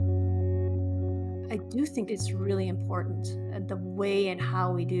I do think it's really important, the way and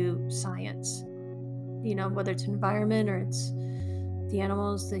how we do science. Whether it's environment or it's the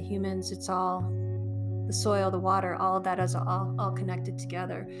animals, the humans, it's all the soil, the water, all of that is all connected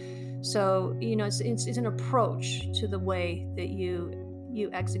together. So, it's an approach to the way that you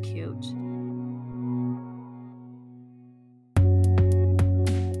execute.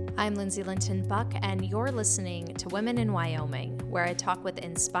 I'm Lindsay Linton Buck, and you're listening to Women in Wyoming, where I talk with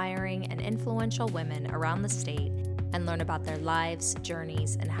inspiring and influential women around the state and learn about their lives,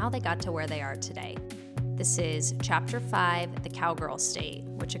 journeys, and how they got to where they are today. This is Chapter 5, The Cowgirl State,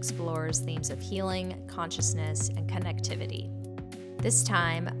 which explores themes of healing, consciousness, and connectivity. This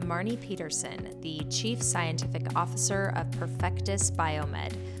time, Marnie Peterson, the Chief Scientific Officer of Perfectus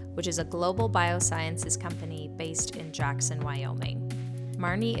Biomed, which is a global biosciences company based in Jackson, Wyoming.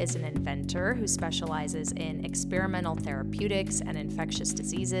 Marnie is an inventor who specializes in experimental therapeutics and infectious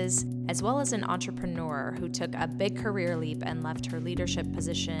diseases, as well as an entrepreneur who took a big career leap and left her leadership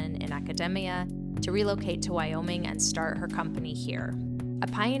position in academia to relocate to Wyoming and start her company here. A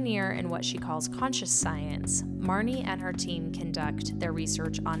pioneer in what she calls conscious science, Marnie and her team conduct their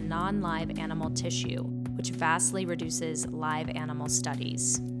research on non-live animal tissue, which vastly reduces live animal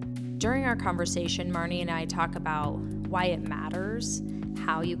studies. During our conversation, Marnie and I talk about why it matters,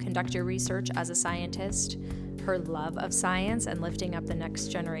 how you conduct your research as a scientist, her love of science and lifting up the next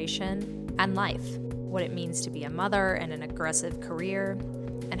generation, and life, what it means to be a mother in an aggressive career,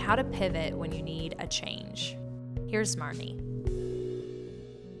 and how to pivot when you need a change. Here's Marnie.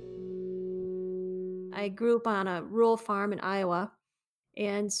 I grew up on a rural farm in Iowa,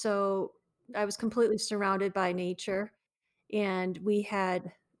 and so I was completely surrounded by nature. And we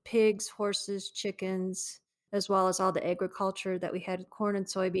had pigs, horses, chickens, as well as all the agriculture that we had corn and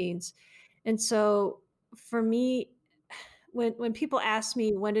soybeans. And so for me, when people ask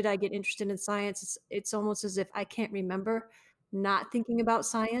me when did I get interested in science, it's almost as if I can't remember not thinking about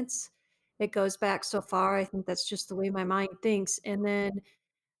science. It goes back so far. I think that's just the way my mind thinks. And then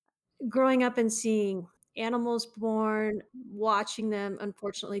growing up and seeing animals born, watching them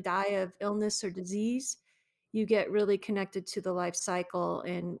unfortunately die of illness or disease, you get really connected to the life cycle,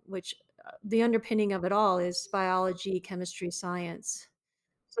 in which the underpinning of it all is biology, chemistry, science.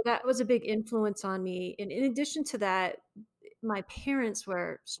 So that was a big influence on me. And in addition to that, my parents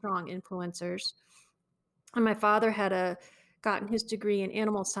were strong influencers. And my father had gotten his degree in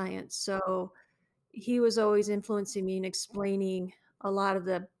animal science. So he was always influencing me and explaining a lot of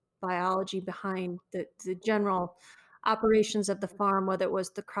the biology behind the general operations of the farm, whether it was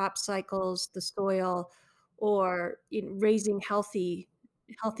the crop cycles, the soil, or in raising healthy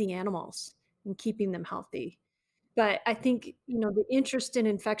animals and keeping them healthy. But I think, the interest in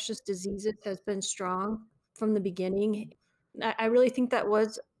infectious diseases has been strong from the beginning. I really think that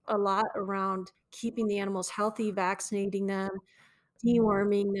was a lot around keeping the animals healthy, vaccinating them,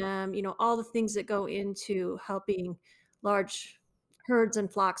 deworming them, all the things that go into helping large herds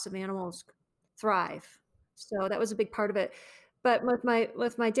and flocks of animals thrive. So that was a big part of it. But with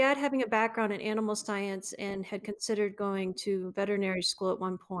my dad having a background in animal science and had considered going to veterinary school at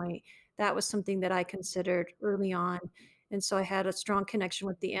one point, that was something that I considered early on. And so I had a strong connection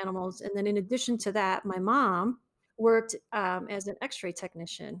with the animals. And then in addition to that, my mom worked as an x-ray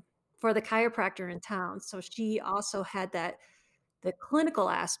technician for the chiropractor in town. So she also had the clinical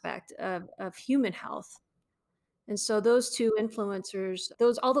aspect of human health. And so those 2 influencers,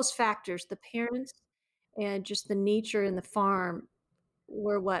 those all those factors, the parents and just the nature and the farm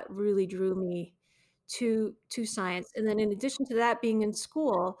were what really drew me to science. And then in addition to that, being in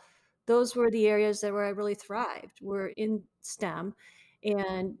school, those were the areas that where I really thrived, were in STEM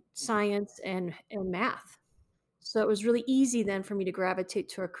and science and math. So it was really easy then for me to gravitate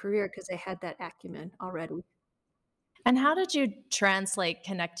to a career because I had that acumen already. And how did you translate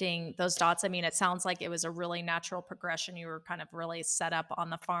connecting those dots? I mean, it sounds like it was a really natural progression. You were kind of really set up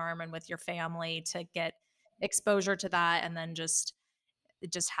on the farm and with your family to get exposure to that, and then just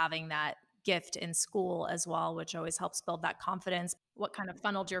having that gift in school as well, which always helps build that confidence. What kind of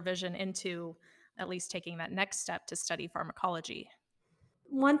funneled your vision into at least taking that next step to study pharmacology?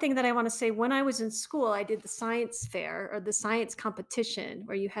 One thing that I wanna say, when I was in school, I did the science fair or the science competition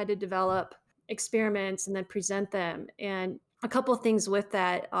where you had to develop experiments and then present them, and a couple of things with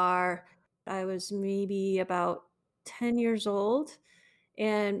that are I was maybe about 10 years old,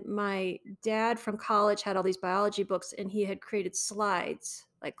 and my dad from college had all these biology books, and he had created slides,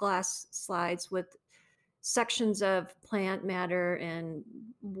 like glass slides with sections of plant matter and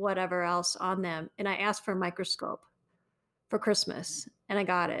whatever else on them, and I asked for a microscope for Christmas, and I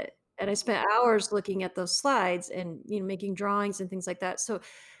got it. And I spent hours looking at those slides and, making drawings and things like that. So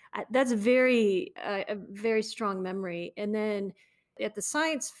That's a very strong memory. And then at the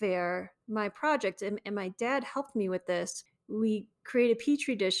science fair, my project and my dad helped me with this. We created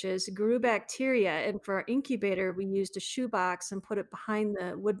petri dishes, grew bacteria, and for our incubator, we used a shoebox and put it behind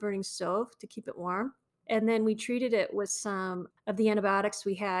the wood burning stove to keep it warm. And then we treated it with some of the antibiotics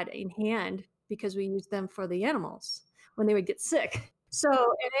we had in hand because we used them for the animals when they would get sick. So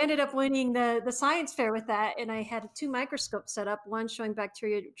it ended up winning the science fair with that, and I had 2 microscopes set up, one showing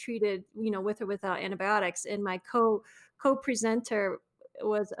bacteria treated, with or without antibiotics, and my co-presenter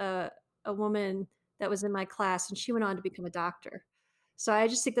was a woman that was in my class, and she went on to become a doctor. So I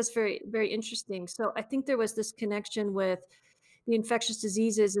just think that's very, very interesting. So I think there was this connection with the infectious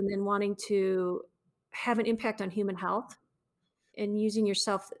diseases and then wanting to have an impact on human health and using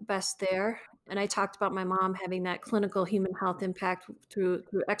yourself best there. And I talked about my mom having that clinical human health impact through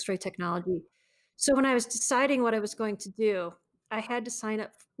X-ray technology. So when I was deciding what I was going to do, I had to sign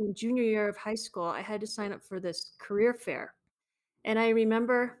up in junior year of high school. I had to sign up for this career fair. And I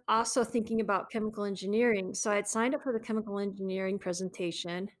remember also thinking about chemical engineering. So I had signed up for the chemical engineering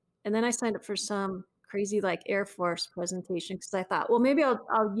presentation, and then I signed up for some crazy like Air Force presentation because I thought, well, maybe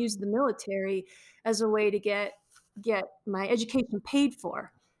I'll use the military as a way to get my education paid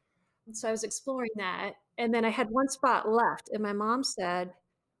for. And so I was exploring that, and then I had one spot left, and my mom said,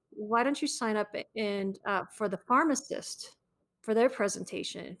 "Why don't you sign up and for the pharmacist for their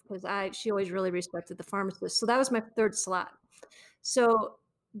presentation?" Because I she always really respected the pharmacist. So that was my third slot. So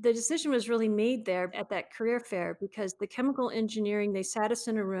the decision was really made there at that career fair because the chemical engineering, they sat us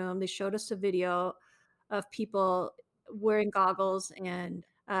in a room, they showed us a video of people wearing goggles and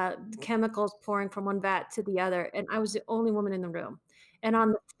the chemicals pouring from one vat to the other. And I was the only woman in the room. And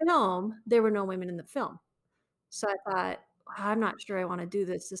on the film, there were no women in the film. So I thought, I'm not sure I want to do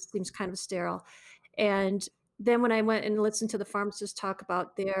this. This seems kind of sterile. And then when I went and listened to the pharmacists talk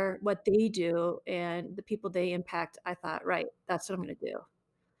about their what they do and the people they impact, I thought, right, that's what I'm going to do.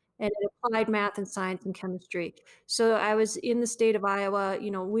 And it applied math and science and chemistry. So I was in the state of Iowa,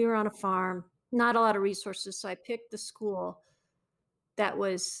 we were on a farm, not a lot of resources. So I picked the school that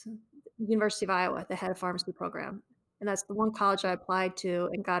was University of Iowa that had a pharmacy program. And that's the one college I applied to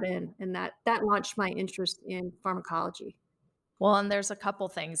and got in. And that launched my interest in pharmacology. Well, and there's a couple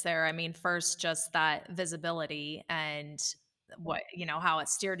things there. I mean, first, just that visibility and how it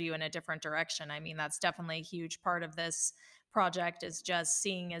steered you in a different direction. I mean, that's definitely a huge part of this project is just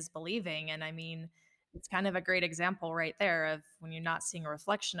seeing is believing. And I mean, it's kind of a great example right there of when you're not seeing a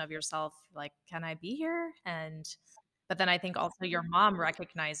reflection of yourself, like, can I be here? But then I think also your mom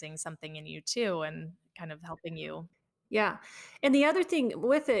recognizing something in you too and kind of helping you. Yeah. And the other thing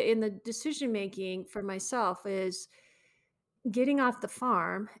with it in the decision making for myself is getting off the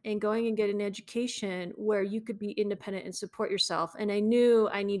farm and going and get an education where you could be independent and support yourself. And I knew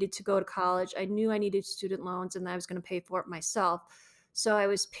I needed to go to college. I knew I needed student loans and that I was going to pay for it myself. So I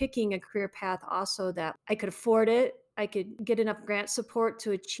was picking a career path also that I could afford it. I could get enough grant support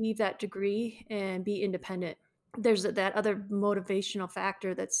to achieve that degree and be independent. There's that other motivational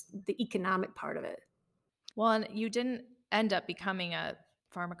factor that's the economic part of it. Well, and you didn't end up becoming a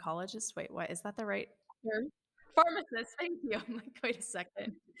pharmacologist? Wait, what is that the right term? Pharmacist, thank you. I'm like, "Wait a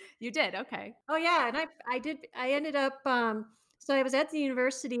second." You did, okay. Oh, yeah, and I ended up, so I was at the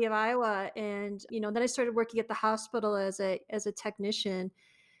University of Iowa and, then I started working at the hospital as a technician.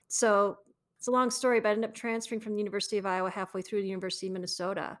 So, it's a long story, but I ended up transferring from the University of Iowa halfway through the University of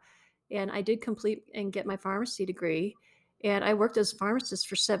Minnesota, and I did complete and get my pharmacy degree, and I worked as a pharmacist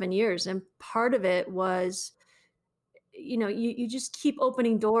for 7 years, and part of it was, you just keep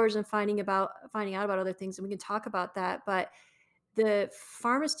opening doors and finding out about other things, and we can talk about that, but the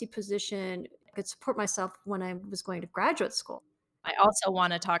pharmacy position I could support myself when I was going to graduate school. I also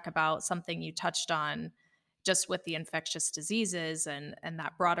wanna talk about something you touched on just with the infectious diseases and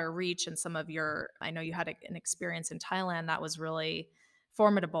that broader reach and some of your I know you had an experience in Thailand that was really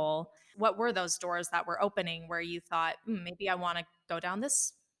formidable. What were those doors that were opening where you thought, maybe I wanna go down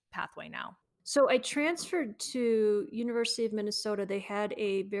this pathway now?" So I transferred to University of Minnesota. They had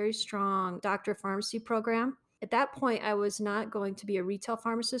a very strong doctor of pharmacy program. At that point, I was not going to be a retail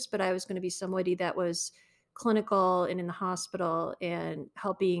pharmacist, but I was going to be somebody that was clinical and in the hospital and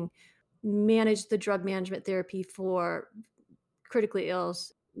helping manage the drug management therapy for critically ill,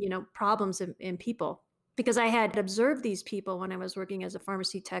 problems in people. Because I had observed these people when I was working as a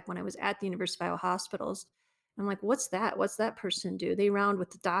pharmacy tech when I was at the University of Iowa hospitals. I'm like, what's that? What's that person do? They round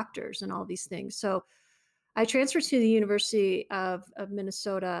with the doctors and all these things. So I transferred to the University of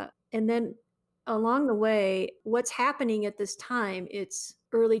Minnesota. And then along the way, what's happening at this time, it's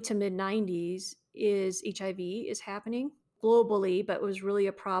early to mid 90s, is HIV is happening. globally, but was really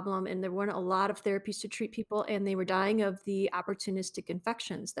a problem, and there weren't a lot of therapies to treat people, and they were dying of the opportunistic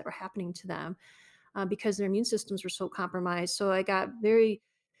infections that were happening to them, because their immune systems were so compromised. So I got very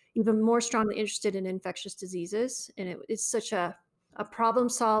even more strongly interested in infectious diseases, and it's such a problem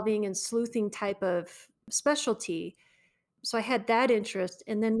solving and sleuthing type of specialty. So I had that interest,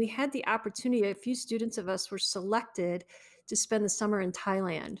 and then we had the opportunity. A few students of us were selected to spend the summer in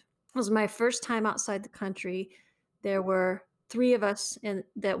Thailand. It was my first time outside the country. There were three of us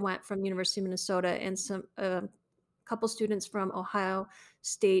that went from University of Minnesota and some couple students from Ohio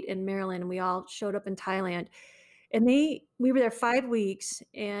State and Maryland. And we all showed up in Thailand, and we were there 5 weeks,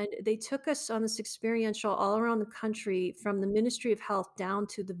 and they took us on this experiential all around the country from the Ministry of Health down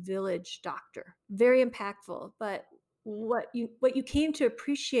to the village doctor. Very impactful, but what you came to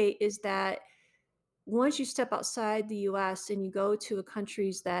appreciate is that once you step outside the US and you go to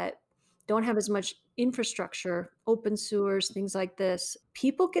countries that don't have as much infrastructure, open sewers, things like this,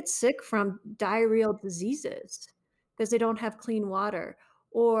 people get sick from diarrheal diseases because they don't have clean water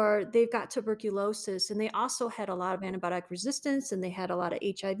or they've got tuberculosis. And they also had a lot of antibiotic resistance and they had a lot of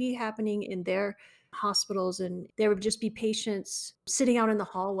HIV happening in their hospitals. And there would just be patients sitting out in the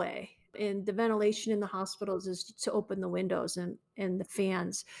hallway. And the ventilation in the hospitals is to open the windows and the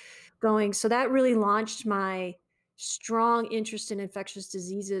fans going. So that really launched my strong interest in infectious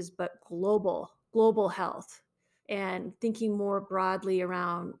diseases, but global health and thinking more broadly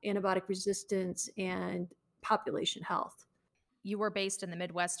around antibiotic resistance and population health. You were based in the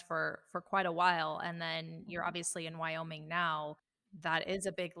Midwest for quite a while, and then you're obviously in Wyoming now. That is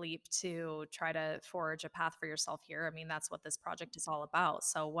a big leap to try to forge a path for yourself here. I mean, that's what this project is all about.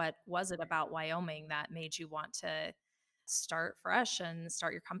 So what was it about Wyoming that made you want to start fresh and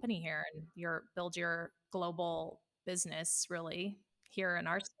start your company here and build your global business really here in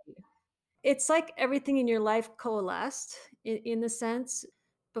our state? It's like everything in your life coalesced in the sense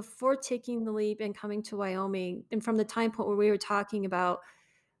before taking the leap and coming to Wyoming, and from the time point where we were talking about,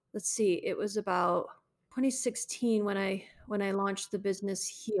 let's see, it was about 2016 when I launched the business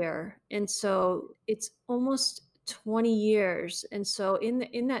here. And so it's almost 20 years. And so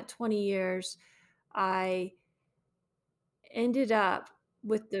in that 20 years, I ended up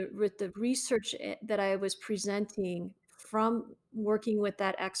with the research that I was presenting from working with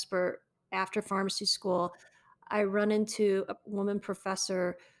that expert after pharmacy school. I run into a woman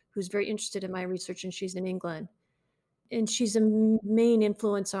professor who's very interested in my research, and she's in England. And she's a main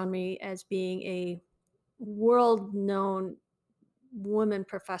influence on me as being a world-known woman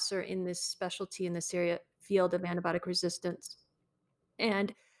professor in this specialty, in this area field of antibiotic resistance.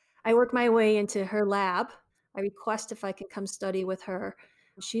 And I work my way into her lab. I request if I can come study with her.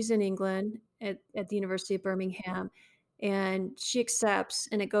 She's in England at the University of Birmingham, and she accepts,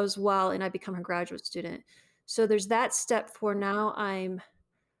 and it goes well, and I become her graduate student. So there's that step for now I'm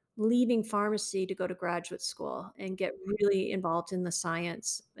leaving pharmacy to go to graduate school and get really involved in the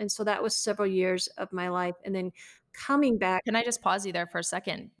science. And so that was several years of my life. And then coming back, Can I just pause you there for a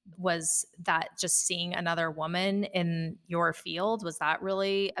second? Was that just seeing another woman in your field? Was that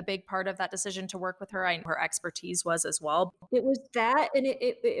really a big part of that decision to work with her? I know her expertise was as well. it was that, and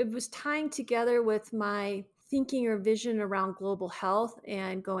it was tying together with my thinking or vision around global health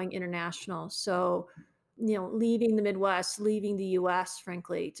and going international. So, leaving the Midwest, leaving the US,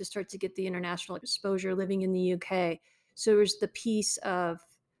 frankly, to start to get the international exposure living in the UK. So it was the piece of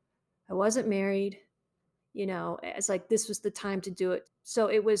I wasn't married, it's like this was the time to do it. So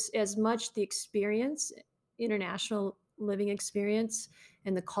it was as much the experience, international living experience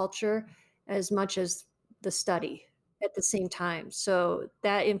and the culture as much as the study at the same time. So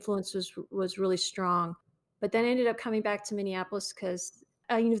that influence was really strong. But then I ended up coming back to Minneapolis because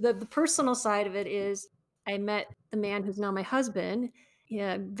the personal side of it is I met the man who's now my husband.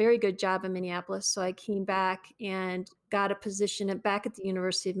 Yeah, very good job in Minneapolis. So I came back and got a position back at the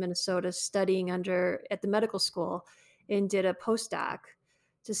University of Minnesota studying under at the medical school and did a postdoc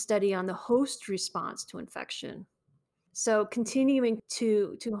to study on the host response to infection. So continuing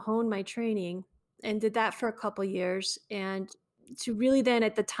to hone my training and did that for a couple years and to really then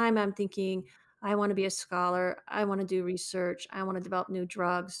at the time I'm thinking I want to be a scholar, I want to do research, I want to develop new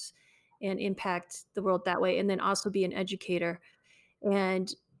drugs and impact the world that way and then also be an educator.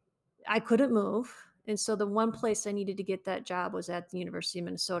 And I couldn't move, and so the one place I needed to get that job was at the University of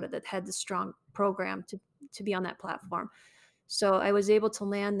Minnesota that had the strong program to be on that platform. So I was able to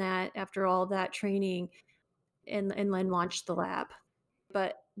land that after all that training and then launch the lab.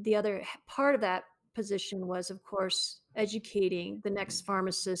 But the other part of that position was, of course, educating the next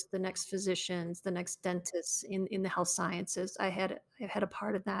pharmacists, the next physicians, the next dentists in the health sciences. I had a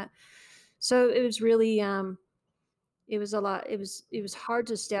part of that. So it was really, It was hard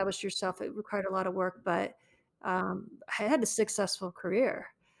to establish yourself. It required a lot of work, but, I had a successful career,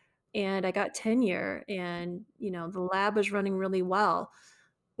 and I got tenure, and, the lab was running really well,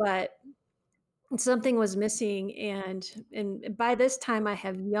 but something was missing, and by this time, I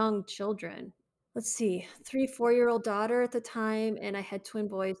have young children. Let's see, 3, 4-year-old daughter at the time, and I had twin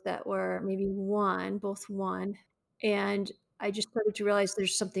boys that were maybe 1, both 1, and I just started to realize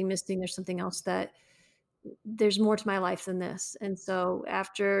there's something missing, there's something else that there's more to my life than this, and so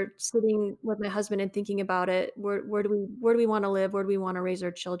after sitting with my husband and thinking about it, where do we wanna live? Where do we wanna raise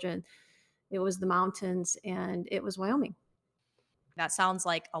our children? It was the mountains, and it was Wyoming. That sounds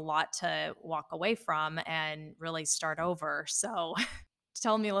like a lot to walk away from and really start over. So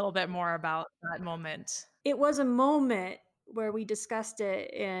tell me a little bit more about that moment. It was a moment where we discussed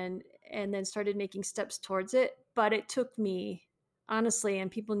it and then started making steps towards it, but it took me honestly, and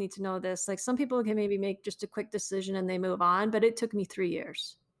people need to know this, like, some people can maybe make just a quick decision and they move on, but it took me 3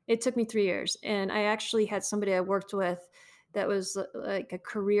 years. It took me 3 years, and I actually had somebody I worked with that was, like a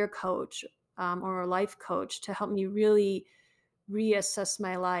career coach, or a life coach to help me really reassess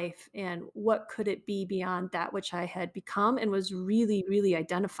my life and what could it be beyond that which I had become and was really, really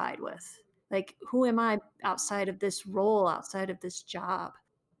identified with. Like, who am I outside of this role, outside of this job?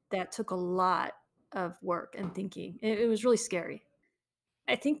 That took a lot of work and thinking. It was really scary.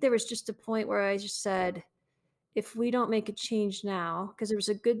 I think there was just a point where I just said, if we don't make a change now, because there was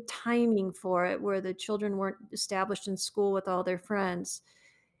a good timing for it where the children weren't established in school with all their friends,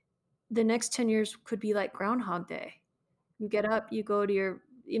 the next 10 years could be like Groundhog Day. You get up, you go to your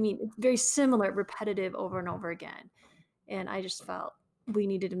I mean, it's very similar, repetitive over and over again, and I just felt we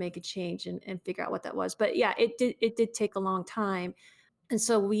needed to make a change and figure out what that was, but yeah, it did take a long time, and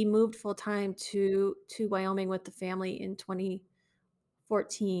so we moved full time to Wyoming with the family in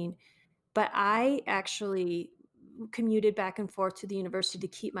 2014, but I actually commuted back and forth to the university to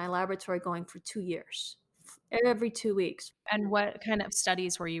keep my laboratory going for 2 years, every 2 weeks. And what kind of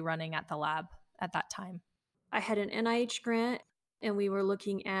studies were you running at the lab at that time? I had an NIH grant, and we were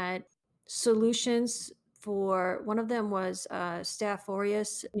looking at solutions for one of them was, Staph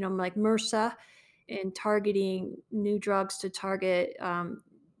aureus, like MRSA, and targeting new drugs to target,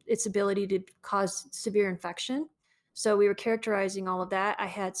 its ability to cause severe infection. So we were characterizing all of that.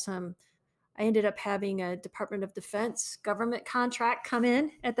 I ended up having a Department of Defense government contract come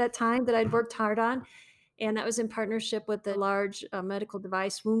in at that time that I'd worked hard on, and that was in partnership with a large, medical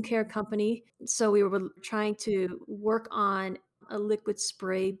device wound care company. So we were trying to work on a liquid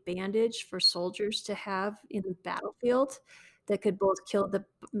spray bandage for soldiers to have in the battlefield that could both kill the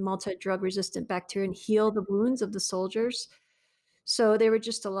multi-drug resistant bacteria and heal the wounds of the soldiers. So there were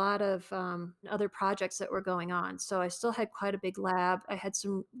just a lot of, other projects that were going on. So I still had quite a big lab. I had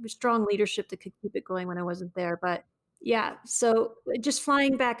some strong leadership that could keep it going when I wasn't there, but yeah, so just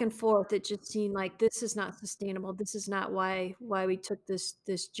flying back and forth, it just seemed like this is not sustainable. This is not why we took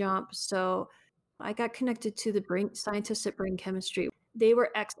this jump. So I got connected to the brain scientists at Brain Chemistry. They were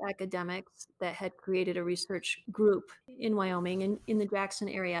ex-academics that had created a research group in Wyoming in the Jackson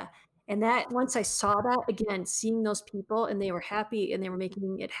area. And that once I saw that, again, seeing those people and they were happy and they were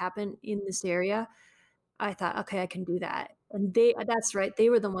making it happen in this area, I thought, "Okay, I can do that." And that's right, they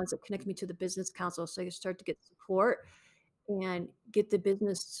were the ones that connected me to the business council so I could start to get support and get the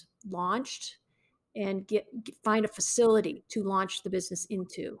business launched and find a facility to launch the business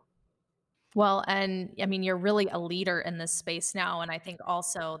into. Well, and I mean, you're really a leader in this space now, and I think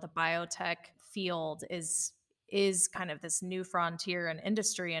also the biotech field is kind of this new frontier in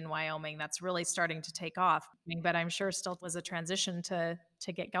industry in Wyoming that's really starting to take off. I mean, but I'm sure still was a transition to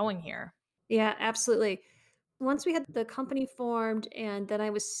get going here. Yeah, absolutely. Once we had the company formed, and then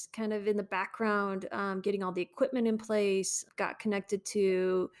I was kind of in the background, getting all the equipment in place, got connected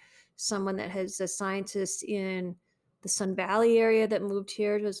to someone that has a scientist in the Sun Valley area that moved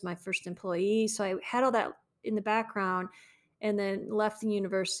here, was my first employee. So I had all that in the background and then left the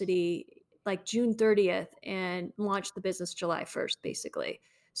university like June 30th and launched the business July 1st, basically.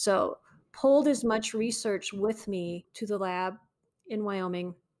 So pulled as much research with me to the lab in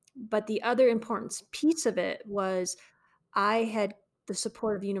Wyoming, but the other important piece of it was I had the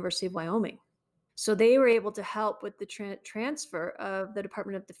support of the University of Wyoming. So they were able to help with the transfer of the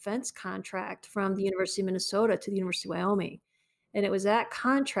Department of Defense contract from the University of Minnesota to the University of Wyoming. And it was that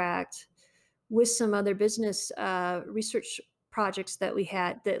contract with some other business research projects that we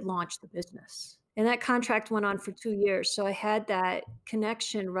had that launched the business. And that contract went on for 2 years. So I had that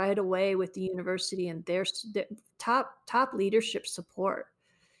connection right away with the university and their top leadership support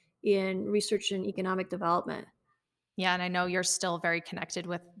in research and economic development. Yeah, and I know you're still very connected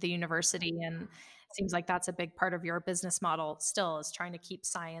with the university, and Seems like that's a big part of your business model still is trying to keep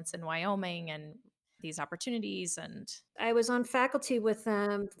science in Wyoming and these opportunities and I was on faculty with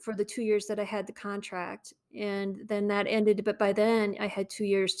them for the 2 years that I had the contract, and then that ended, but by then, I had 2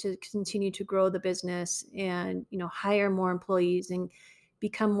 years to continue to grow the business and, hire more employees and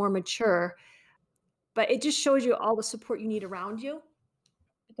become more mature. But it just shows you all the support you need around you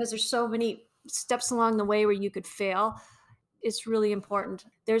because there's so many steps along the way where you could fail. It's really important.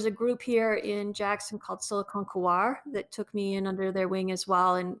 There's a group here in Jackson called Silicon Kawar that took me in under their wing as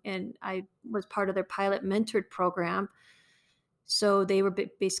well, and I was part of their pilot mentored program. So they were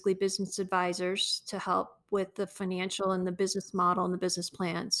basically business advisors to help with the financial and the business model and the business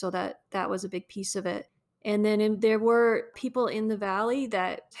plan. So that was a big piece of it. And then there were people in the valley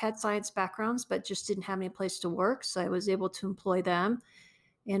that had science backgrounds but just didn't have any place to work. So I was able to employ them,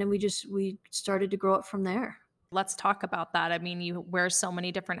 and then we started to grow it from there. let's talk about that. I mean, you wear so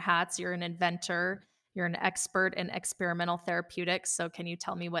many different hats. You're an inventor, you're an expert in experimental therapeutics. So, can you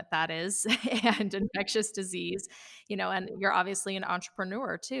tell me what that is? And infectious disease, and you're obviously an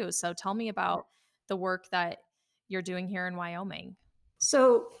entrepreneur too. So, tell me about the work that you're doing here in Wyoming.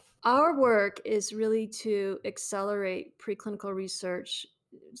 So our work is really to accelerate preclinical research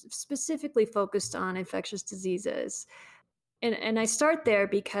specifically focused on infectious diseases. And I start there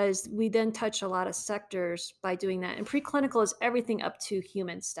because we then touch a lot of sectors by doing that. And preclinical is everything up to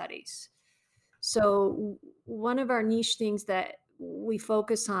human studies. So one of our niche things that we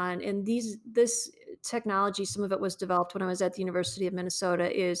focus on, and this technology, some of it was developed when I was at the University of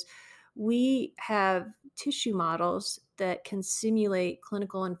Minnesota, is we have tissue models that can simulate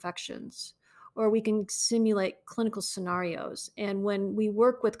clinical infections, or we can simulate clinical scenarios. And when we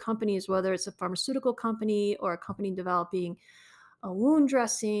work with companies, whether it's a pharmaceutical company or a company developing a wound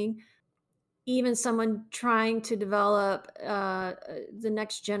dressing, even someone trying to develop the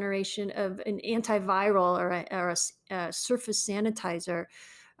next generation of an antiviral or a surface sanitizer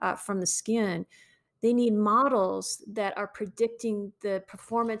from the skin, they need models that are predicting the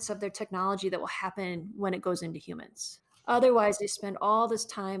performance of their technology that will happen when it goes into humans. Otherwise, they spend all this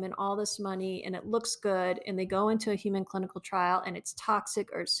time and all this money and it looks good, and they go into a human clinical trial and it's toxic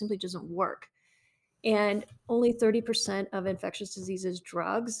or it simply doesn't work. And only 30% of infectious diseases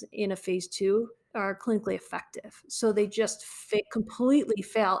drugs in a phase 2 are clinically effective. So they just completely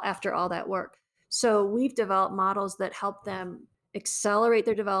fail after all that work. So we've developed models that help them accelerate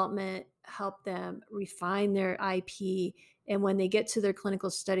their development, help them refine their IP, and when they get to their clinical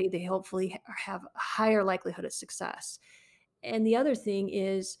study, they hopefully have a higher likelihood of success. And the other thing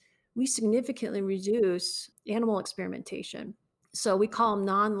is we significantly reduce animal experimentation. So we call them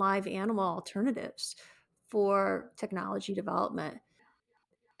non-live animal alternatives for technology development.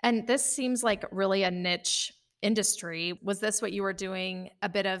 And this seems like really a niche industry. Was this what you were doing a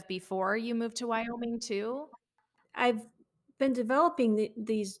bit of before you moved to Wyoming too? I've been developing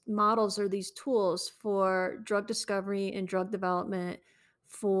these models or these tools for drug discovery and drug development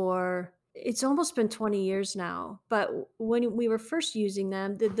for it's almost been 20 years now. But when we were first using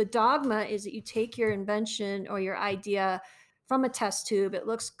them, the dogma is that you take your invention or your idea from a test tube, it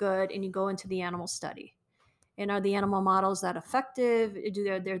looks good, and you go into the animal study. And are the animal models that effective?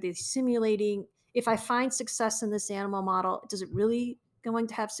 They're they simulating? If I find success in this animal model, does it really going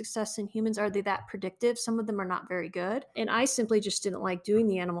to have success in humans? Are they that predictive? Some of them are not very good. And I simply just didn't like doing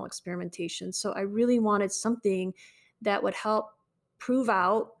the animal experimentation. So I really wanted something that would help prove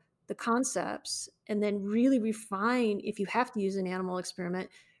out the concepts and then really refine, if you have to use an animal experiment,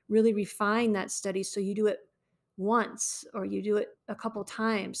 really refine that study so you do it once or you do it a couple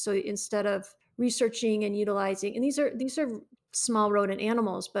times. So instead of researching and utilizing, and these are small rodent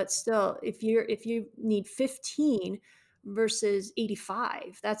animals, but still, if you need 15 versus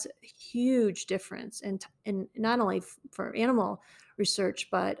 85, that's a huge difference. And not only for animal research,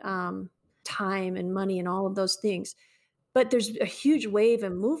 but time and money and all of those things. But there's a huge wave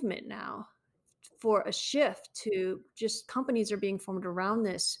and movement now for a shift to just companies are being formed around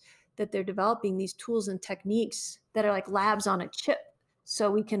this, that they're developing these tools and techniques that are like labs on a chip so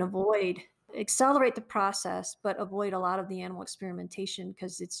we can accelerate the process but avoid a lot of the animal experimentation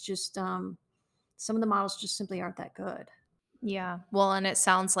because it's just some of the models just simply aren't that good. Yeah. Well, and it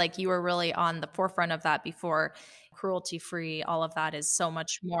sounds like you were really on the forefront of that before. Cruelty free, all of that is so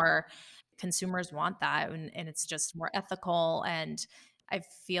much more consumers want that and it's just more ethical. And I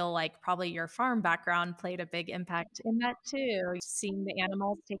feel like probably your farm background played a big impact in that too. Seeing the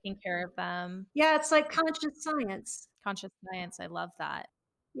animals, taking care of them. Yeah, it's like conscious science. Conscious science. I love that.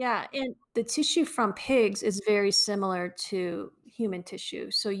 Yeah, and the tissue from pigs is very similar to human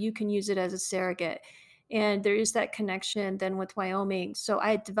tissue, so you can use it as a surrogate. And there is that connection then with Wyoming. So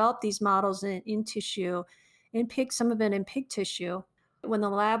I had developed these models in tissue, in pig, some of it in pig tissue. When the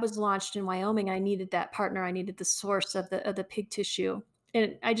lab was launched in Wyoming, I needed that partner. I needed the source of the pig tissue.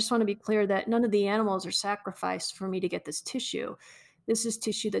 And I just want to be clear that none of the animals are sacrificed for me to get this tissue. This is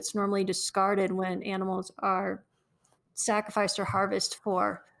tissue that's normally discarded when animals are sacrificed or harvested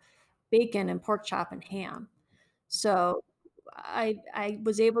for bacon and pork chop and ham. So I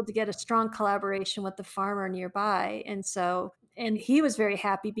was able to get a strong collaboration with the farmer nearby, and he was very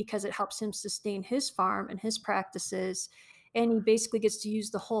happy because it helps him sustain his farm and his practices, and he basically gets to use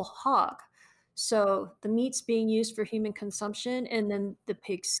the whole hog. So the meat's being used for human consumption, and then the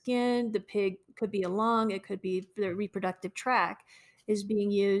pig skin, the pig could be a lung, it could be the reproductive tract, is being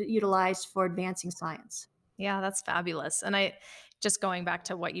utilized for advancing science. Yeah, that's fabulous. And I just going back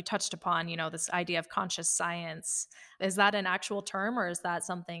to what you touched upon, this idea of conscious science, is that an actual term or is that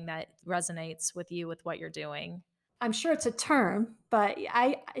something that resonates with you with what you're doing? I'm sure it's a term, but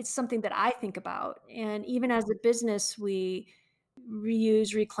it's something that I think about, and even as a business, we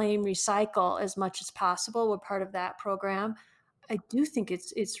reuse, reclaim, recycle as much as possible. We're part of that program. I do think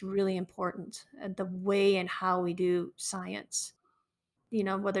it's really important, the way and how we do science,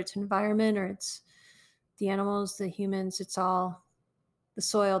 whether it's environment or it's the animals, the humans, it's all the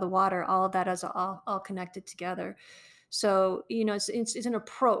soil, the water, all of that is all connected together. So, it's an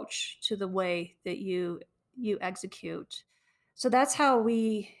approach to the way that you execute. So that's how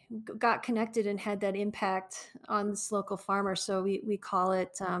we got connected and had that impact on this local farmer. So we call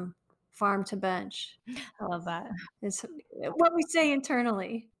it farm to bench. I love that. Is what we say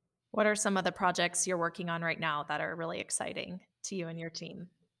internally. What are some of the projects you're working on right now that are really exciting to you and your team?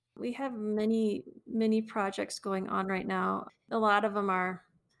 We have many projects going on right now. A lot of them are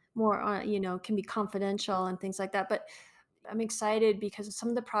more, can be confidential and things like that. But I'm excited because some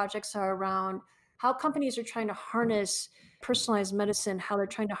of the projects are around how companies are trying to harness personalized medicine, how they're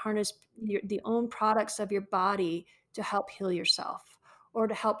trying to harness the own products of your body to help heal yourself or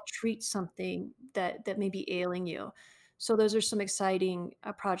to help treat something that may be ailing you. So those are some exciting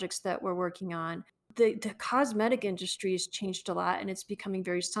projects that we're working on. The cosmetic industry has changed a lot and it's becoming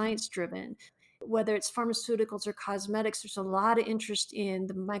very science driven. Whether it's pharmaceuticals or cosmetics, there's a lot of interest in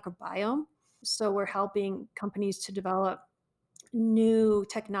the microbiome. So we're helping companies to develop new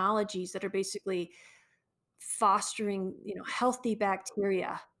technologies that are basically fostering, healthy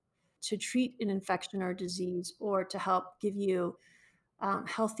bacteria to treat an infection or disease or to help give you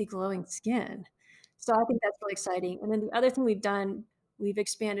healthy, glowing skin. So I think that's really exciting. And then the other thing we've done, we've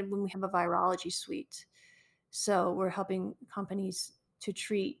expanded when we have a virology suite. So we're helping companies to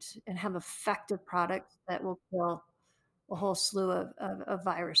treat and have effective products that will kill a whole slew of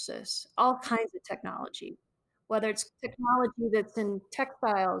viruses, all kinds of technology, whether it's technology that's in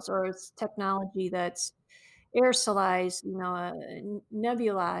textiles or it's technology that's aerosolized,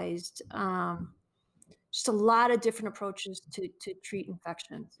 nebulized, just a lot of different approaches to treat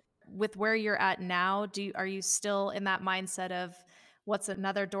infections. With where you're at now, are you still in that mindset of what's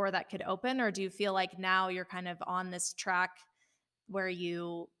another door that could open, or do you feel like now you're kind of on this track where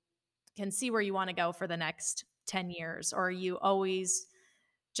you can see where you wanna go for the next 10 years? Or are you always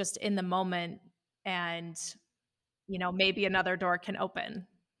just in the moment and, maybe another door can open?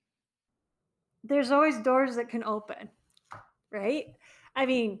 There's always doors that can open, right? I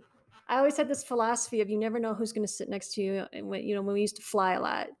mean, I always had this philosophy of you never know who's going to sit next to you. And when we used to fly a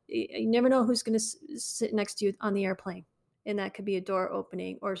lot, you never know who's going to sit next to you on the airplane, and that could be a door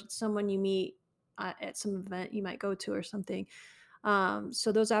opening or someone you meet at some event you might go to or something.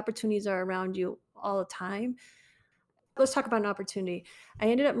 So those opportunities are around you all the time. Let's talk about an opportunity. I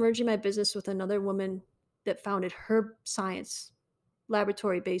ended up merging my business with another woman that founded her science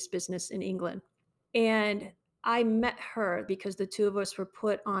laboratory based business in England. And I met her because the 2 of us were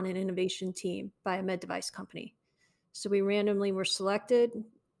put on an innovation team by a med device company. So we randomly were selected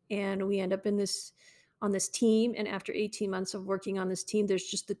and we end up on this team, and after 18 months of working on this team, there's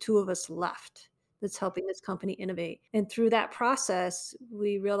just the 2 of us left that's helping this company innovate. And through that process,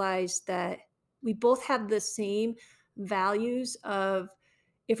 we realized that we both have the same values of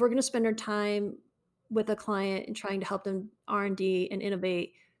if we're gonna spend our time with a client and trying to help them R&D and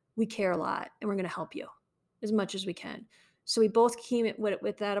innovate, we care a lot and we're gonna help you as much as we can. So we both came at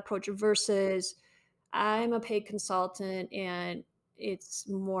with that approach versus I'm a paid consultant and it's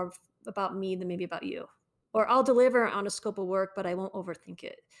more about me than maybe about you. Or I'll deliver on a scope of work, but I won't overthink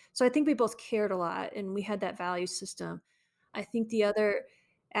it. So I think we both cared a lot and we had that value system. I think the other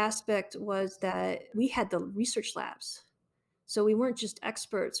aspect was that we had the research labs. So we weren't just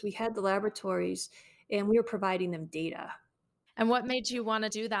experts, we had the laboratories and we were providing them data. And what made you wanna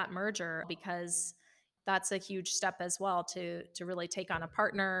do that merger? Because That's a huge step as well to really take on a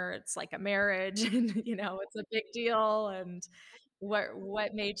partner. It's like a marriage and, it's a big deal, and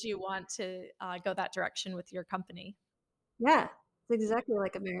what made you want to, go that direction with your company? Yeah, it's exactly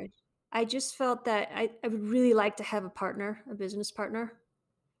like a marriage. I just felt that I would really like to have a partner, a business partner.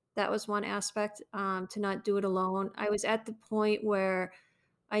 That was one aspect, to not do it alone. I was at the point where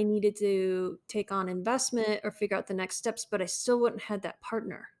I needed to take on investment or figure out the next steps, but I still wouldn't had that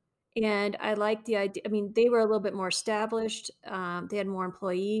partner. And I liked the idea. I mean, they were a little bit more established. They had more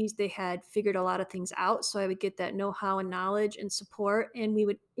employees. They had figured a lot of things out. So I would get that know how and knowledge and support, and we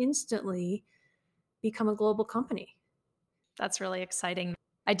would instantly become a global company. That's really exciting.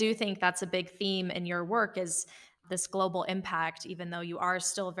 I do think that's a big theme in your work is this global impact, even though you are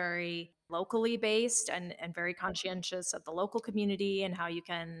still very locally based and very conscientious of the local community and how you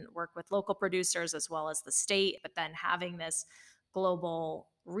can work with local producers as well as the state, but then having this global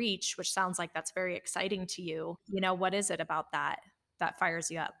reach, which sounds like that's very exciting to you. What is it about that that fires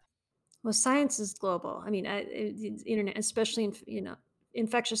you up? Well, science is global. I mean, it's internet, especially in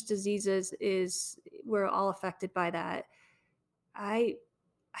infectious diseases, is we're all affected by that. I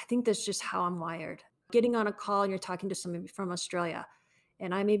I think that's just how I'm wired. Getting on a call and you're talking to somebody from Australia,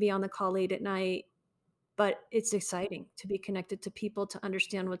 and I may be on the call late at night, but it's exciting to be connected to people, to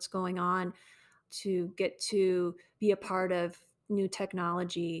understand what's going on, to get to be a part of new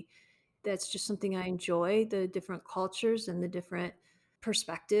technology. That's just something I enjoy, the different cultures and the different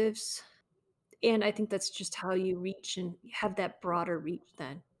perspectives. And I think that's just how you reach and have that broader reach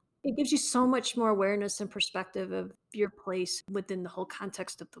then. It gives you so much more awareness and perspective of your place within the whole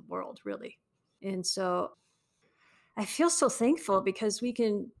context of the world, really. And so I feel so thankful because we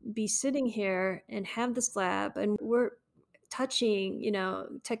can be sitting here and have this lab and we're touching,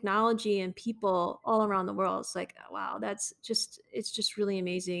 technology and people all around the world. It's like, wow, it's just really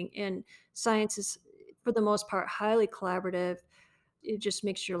amazing. And science is, for the most part, highly collaborative. It just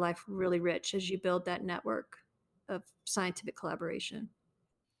makes your life really rich as you build that network of scientific collaboration.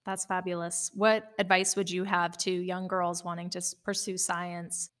 That's fabulous. What advice would you have to young girls wanting to pursue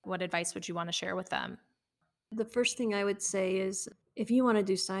science? What advice would you want to share with them? The first thing I would say is if you want to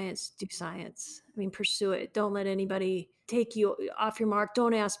do science, do science. I mean, pursue it. Don't let anybody take you off your mark.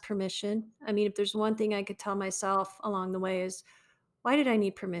 Don't ask permission. I mean, if there's one thing I could tell myself along the way is why did I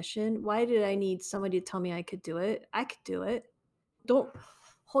need permission? Why did I need somebody to tell me I could do it? I could do it. Don't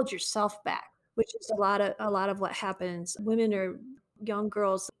hold yourself back, which is a lot of what happens. Women or young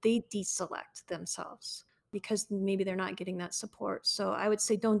girls, they deselect themselves because maybe they're not getting that support. So I would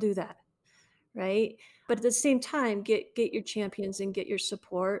say don't do that, right? But at the same time, get your champions and get your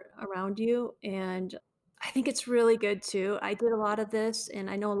support around you. And I think it's really good too. I did a lot of this, and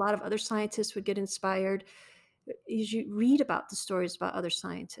I know a lot of other scientists would get inspired. Is you read about the stories about other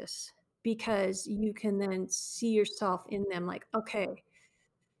scientists because you can then see yourself in them. Like, okay,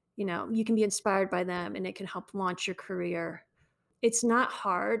 you can be inspired by them, and it can help launch your career. It's not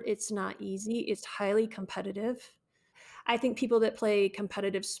hard. It's not easy. It's highly competitive. I think people that play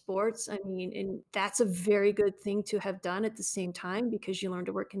competitive sports, I mean, and that's a very good thing to have done at the same time because you learn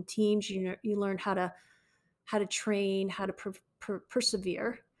to work in teams, you learn how to train, how to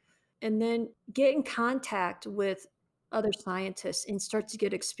persevere, and then get in contact with other scientists and start to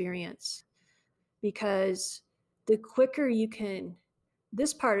get experience because the quicker you can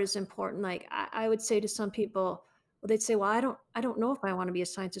this part is important. Like I would say to some people, well, they'd say, "Well, I don't know if I want to be a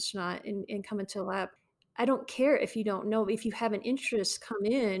scientist or not," and come into a lab. I don't care if you don't know. If you have an interest, come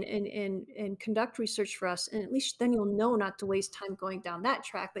in and conduct research for us, and at least then you'll know not to waste time going down that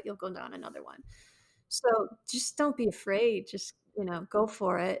track, but you'll go down another one. So just don't be afraid. Just go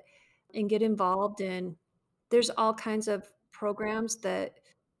for it and get involved. And there's all kinds of programs that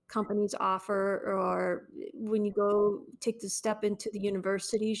companies offer, or when you go take the step into the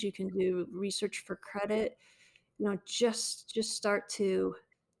universities, you can do research for credit. Just start to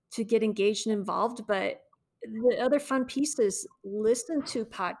get engaged and involved. But the other fun piece is listen to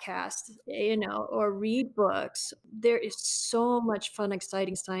podcasts, or read books. There is so much fun,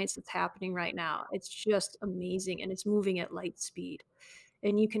 exciting science that's happening right now. It's just amazing and it's moving at light speed.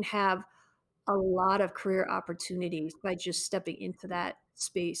 And you can have a lot of career opportunities by just stepping into that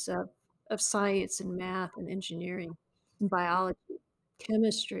space of science and math and engineering and biology,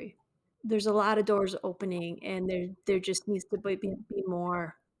 chemistry. There's a lot of doors opening, and there just needs to be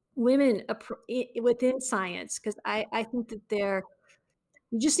more women within science because I think that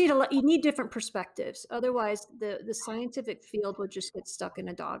you just need a lot. You need different perspectives. Otherwise, the scientific field will just get stuck in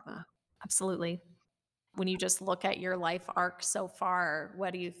a dogma. Absolutely. When you just look at your life arc so far,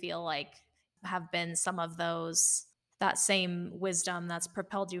 what do you feel like have been some of those that same wisdom that's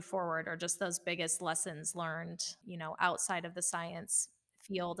propelled you forward, or just those biggest lessons learned, outside of the science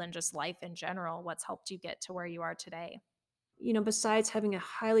field and just life in general? What's helped you get to where you are today? Besides having a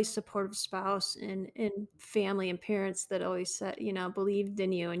highly supportive spouse and family and parents that always said, believed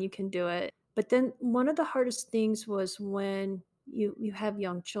in you and you can do it. But then one of the hardest things was when you have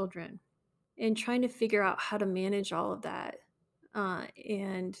young children and trying to figure out how to manage all of that.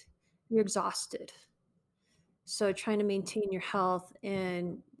 And you're exhausted. So trying to maintain your health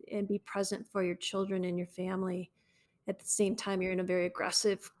and be present for your children and your family at the same time you're in a very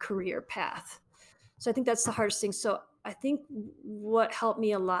aggressive career path. So I think that's the hardest thing. So I think what helped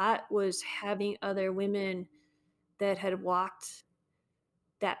me a lot was having other women that had walked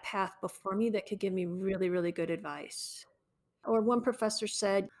that path before me that could give me really, really good advice. Or one professor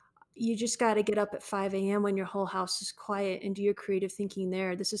said, you just got to get up at 5 a.m. when your whole house is quiet and do your creative thinking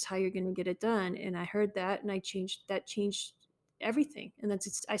there. This is how you're going to get it done. And I heard that and changed everything. And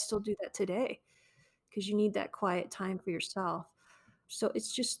I still do that today because you need that quiet time for yourself. So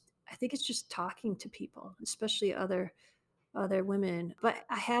I think it's just talking to people, especially other women. But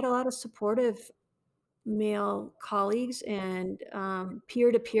I had a lot of supportive male colleagues and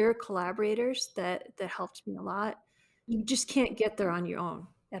peer-to-peer collaborators that helped me a lot. You just can't get there on your own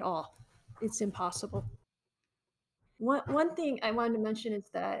at all. It's impossible. One thing I wanted to mention is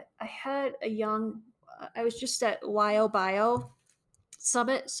that I was just at WyoBio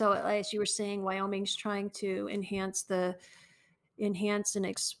Summit. So as you were saying, Wyoming's trying to enhance and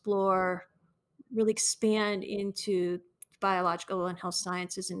explore, really expand into biological and health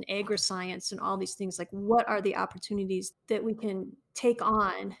sciences and agri-science and all these things. Like, what are the opportunities that we can take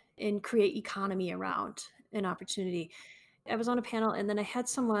on and create economy around an opportunity? I was on a panel and then I had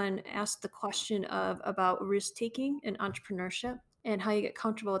someone ask the question of about risk taking and entrepreneurship and how you get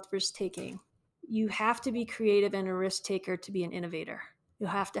comfortable with risk taking. You have to be creative and a risk taker to be an innovator. You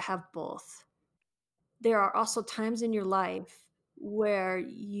have to have both. There are also times in your life where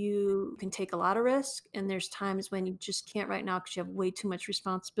you can take a lot of risk, and there's times when you just can't right now because you have way too much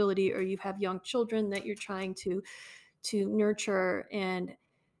responsibility or you have young children that you're trying to nurture. And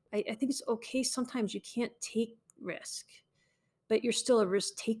I think it's okay sometimes you can't take risk, but you're still a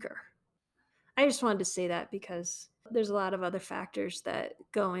risk taker. I just wanted to say that because there's a lot of other factors that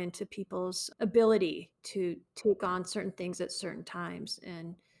go into people's ability to take on certain things at certain times.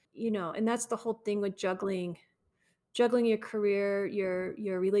 And that's the whole thing with juggling your career,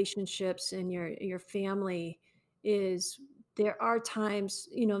 your relationships, and your family. Is there are times,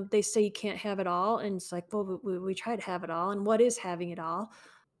 they say you can't have it all, and it's like, well, we try to have it all, and what is having it all?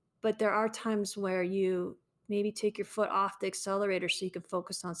 But there are times where you maybe take your foot off the accelerator so you can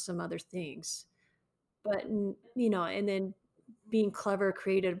focus on some other things. And then being clever,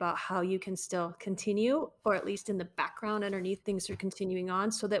 creative about how you can still continue, or at least in the background underneath things are continuing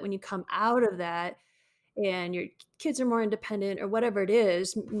on, so that when you come out of that and your kids are more independent or whatever it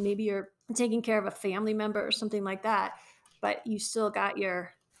is, maybe you're taking care of a family member or something like that, but you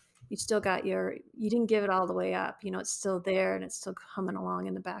didn't give it all the way up. It's still there and it's still coming along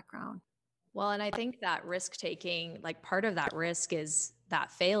in the background. Well, and I think that risk taking, like part of that risk is that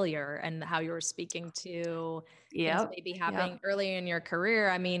failure and how you were speaking to things Yep. maybe happening Yep. early in your career.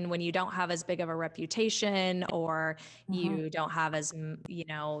 I mean, when you don't have as big of a reputation, or Mhm. you don't have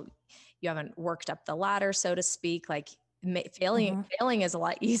you haven't worked up the ladder, so to speak, like failing, Mhm. failing is a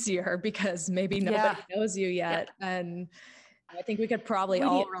lot easier because maybe Yeah. nobody knows you Yep. yet. And I think we could probably Well,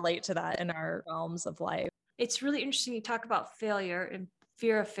 all relate to that in our realms of life. it's really interesting you talk about failure and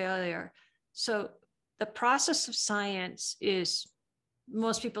fear of failure. So the process of science is,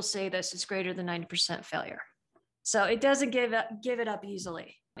 most people say this is greater than 90% failure. So it doesn't give it up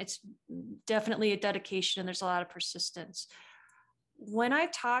easily. It's definitely a dedication and there's a lot of persistence. When I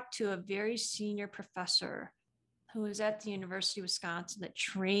talked to a very senior professor who is at the University of Wisconsin that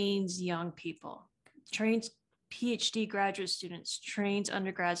trains young people, trains PhD graduate students, trains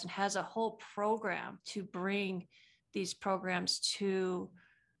undergrads, and has a whole program to bring these programs to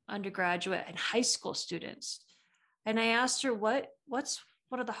undergraduate and high school students. And I asked her what's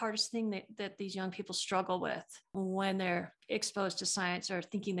one of the hardest thing that these young people struggle with when they're exposed to science or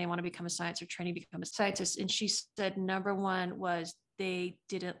thinking they want to become a science or training to become a scientist. And she said number one was they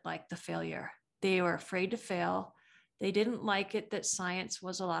didn't like the failure. They were afraid to fail. They didn't like it that science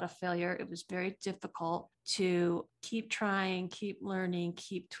was a lot of failure. It was very difficult to keep trying, keep learning,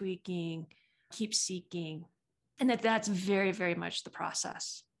 keep tweaking, keep seeking. And that's very, very much the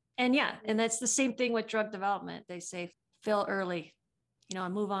process. And yeah, and that's the same thing with drug development. They say fail early,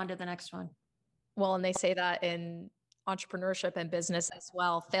 and move on to the next one. Well, and they say that in entrepreneurship and business as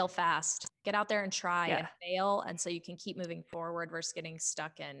well. Fail fast. Get out there and try and Yeah, fail. And so you can keep moving forward versus getting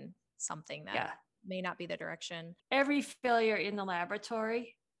stuck in something that yeah. may not be the direction. Every failure in the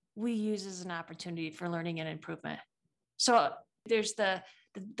laboratory we use as an opportunity for learning and improvement. So there's the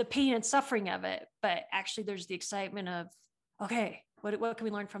pain and suffering of it, but actually there's the excitement of, okay, what can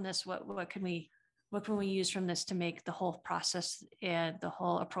we learn from this? What can we use from this to make the whole process and the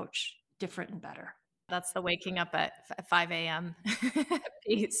whole approach different and better? That's the waking up at 5 a.m.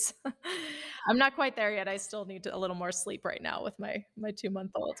 piece. I'm not quite there yet. I still need a little more sleep right now with my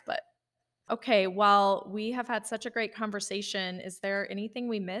 2-month-old, but okay, well, we have had such a great conversation. Is there anything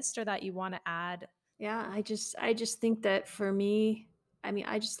we missed or that you want to add? Yeah, I just think that for me, I mean,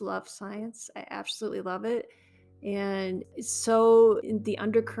 I just love science. I absolutely love it. And it's so in the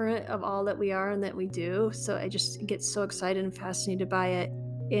undercurrent of all that we are and that we do. So I just get so excited and fascinated by it.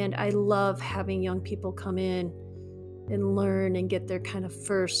 And I love having young people come in and learn and get their kind of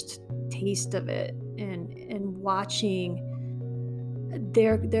first taste of it and watching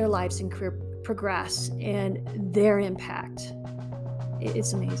their lives and career progress and their impact.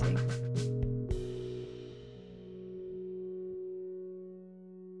 It's amazing.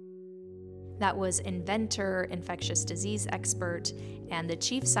 That was inventor, infectious disease expert, and the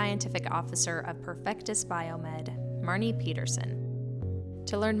chief scientific officer of Perfectus Biomed, Marnie Peterson.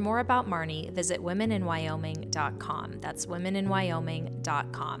 To learn more about Marnie, visit womeninwyoming.com. That's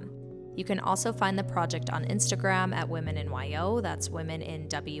womeninwyoming.com. You can also find the project on Instagram at womeninwyo, that's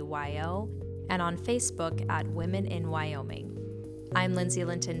womeninwyo, and on Facebook at Women in Wyoming. I'm Lindsay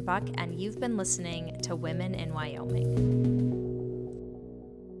Linton Buck, and you've been listening to Women in Wyoming.